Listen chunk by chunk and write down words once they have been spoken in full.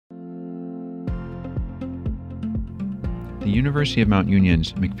The University of Mount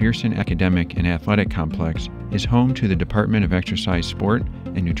Union's McPherson Academic and Athletic Complex is home to the Department of Exercise, Sport,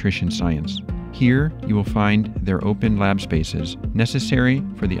 and Nutrition Science. Here, you will find their open lab spaces necessary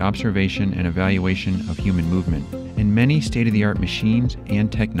for the observation and evaluation of human movement, and many state-of-the-art machines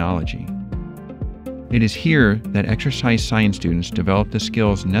and technology. It is here that exercise science students develop the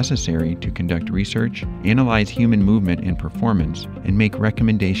skills necessary to conduct research, analyze human movement and performance, and make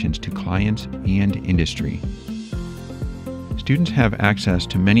recommendations to clients and industry. Students have access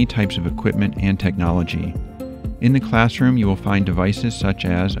to many types of equipment and technology. In the classroom, you will find devices such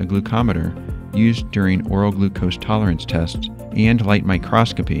as a glucometer, used during oral glucose tolerance tests, and light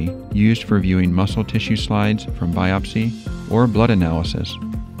microscopy, used for viewing muscle tissue slides from biopsy or blood analysis.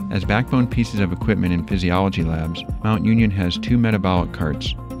 As backbone pieces of equipment in physiology labs, Mount Union has 2 metabolic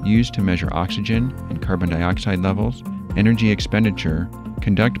carts, used to measure oxygen and carbon dioxide levels, energy expenditure,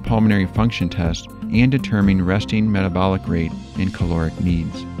 conduct pulmonary function tests, and determine resting metabolic rate and caloric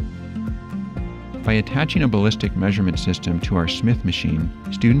needs. By attaching a ballistic measurement system to our Smith machine,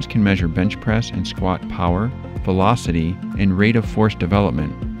 students can measure bench press and squat power, velocity, and rate of force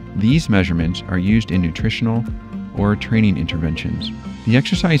development. These measurements are used in nutritional or training interventions. The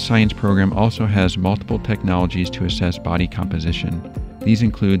exercise science program also has multiple technologies to assess body composition. These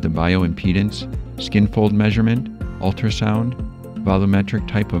include the bioimpedance, skin fold measurement, ultrasound, volumetric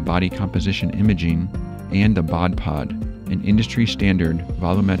type of body composition imaging, and the BOD-POD, an industry-standard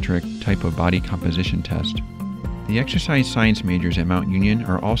volumetric type of body composition test. The exercise science majors at Mount Union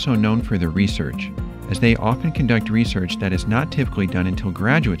are also known for their research, as they often conduct research that is not typically done until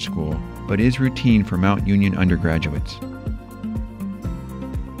graduate school, but is routine for Mount Union undergraduates.